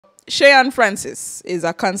Shayon Francis is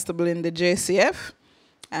a constable in the JCF,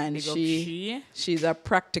 and she's a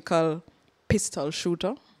practical pistol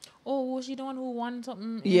shooter. Oh, was she the one who won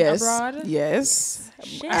something Yes. abroad? And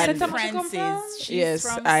Francis. She's yes,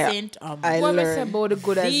 from St. I What was learned. about the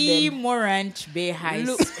good as The them? Morant Bay High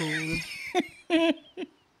School.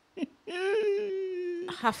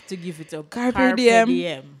 Have to give it up. Carpe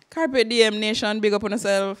diem. Carpe diem nation, big up on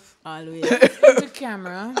yourself. Always. The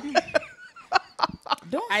camera.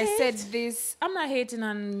 Don't I hate. said this. I'm not hating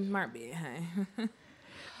on Marby.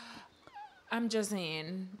 I'm just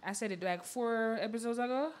saying. I said it like 4 episodes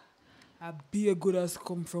ago. A beer good has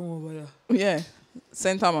come from over there. Yeah.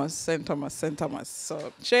 St. Thomas. So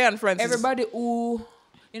Shayon Francis. Everybody who,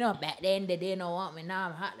 back then they didn't want me. Now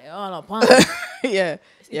I'm hot. They all upon yeah.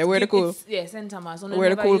 Yeah, we're the cool. Yeah, St. Thomas.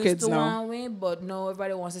 We're the cool kids now. Me, but no,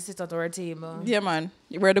 everybody wants to sit at our table. Yeah, man.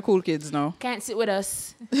 We're the cool kids now. Can't sit with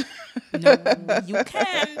us. No, you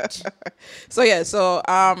can't. So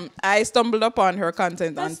I stumbled upon her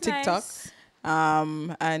content on That's TikTok.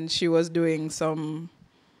 nice. And she was doing some.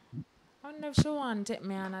 I wonder if she want to take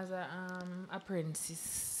me on as a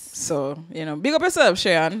apprentice. So big up yourself,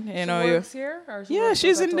 Shayon. She works here, or she Yeah, works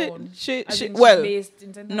she's out in of the town? she As in well. based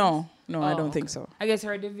in St. No, Thomas? I Oh, don't think okay. so. I guess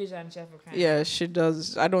her division chef. Yeah, she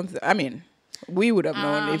does. I mean, we would have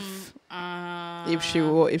known if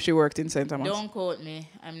she worked in St. Thomas. Don't quote me.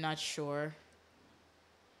 I'm not sure.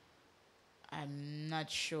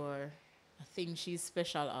 I think she's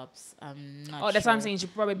special ops. I'm not sure. Oh, that's what I'm saying. She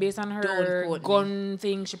probably based on her Don't quote gun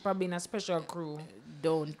thing. She probably in a special crew,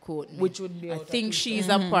 Don't quote me. which would be. I out of think it. she's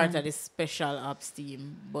a part of the special ops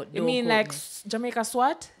team. But You don't mean quote like me. Jamaica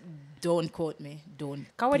SWAT? Don't quote me. Don't.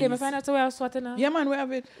 Can we please. find out where SWAT now? Yeah, man, we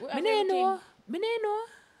have it. Me no know.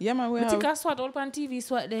 Yeah, man, we I have. think I SWAT all on TV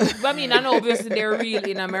SWAT there. But I mean, I know obviously they're real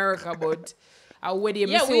in America, but I where they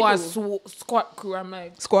Yeah, see we was do. squad crew. I'm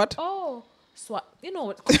like, Squat. oh, SWAT. You know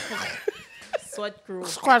what? SWAT crew.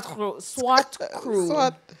 SWAT crew. SWAT crew.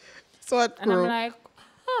 SWAT And I'm crew. like,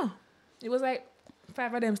 huh. It was like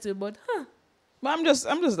 5 of them still, but huh. But I'm just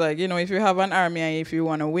like, if you have an army and if you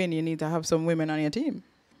want to win, you need to have some women on your team.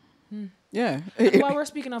 Yeah. And while we're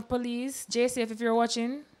speaking of police, JCF, if you're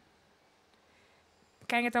watching,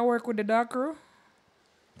 can I get to work with the dog crew?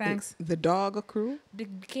 Thanks. The dog crew? The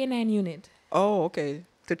K9 unit. Oh, okay.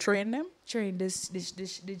 To train them? Train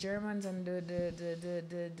the Germans and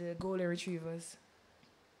the goalie retrievers.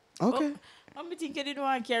 Okay. I'm thinking you didn't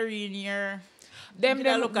want to carry in here. Them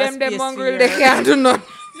space mongrel, sphere. they can't do nothing.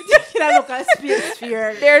 Can I look at space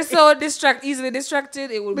sphere? They're so easily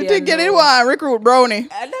distracted. It will But be. to get it one, recruit Brownie.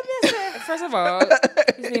 Let me say. First of all,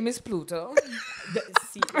 his name is Pluto,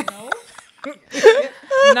 See, no?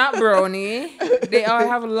 not Brownie. They all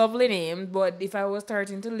have a lovely name, but if I was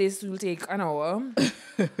starting to list, it will take an hour.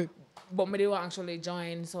 But me they will actually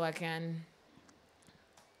join so I can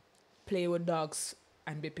play with dogs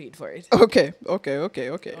and be paid for it. Okay.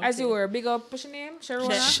 As you were, big up, what's your name? Sharona?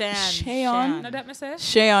 Shayon. Not that me say?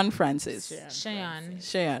 Shayon Francis.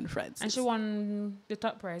 Shayon. Francis. And she won the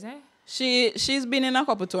top prize, eh? She's been in a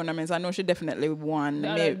couple tournaments. I know she definitely won.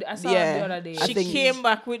 I saw her the other day. I She think came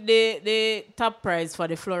back with the top prize for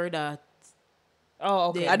the Florida. Oh,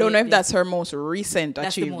 okay. I don't know if that's her most recent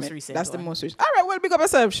That's the achievement. most recent That's the one. most recent. All right, well, big up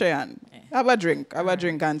yourself, Shayon. Have a drink.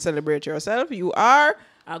 And celebrate yourself. You are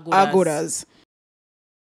A a good as.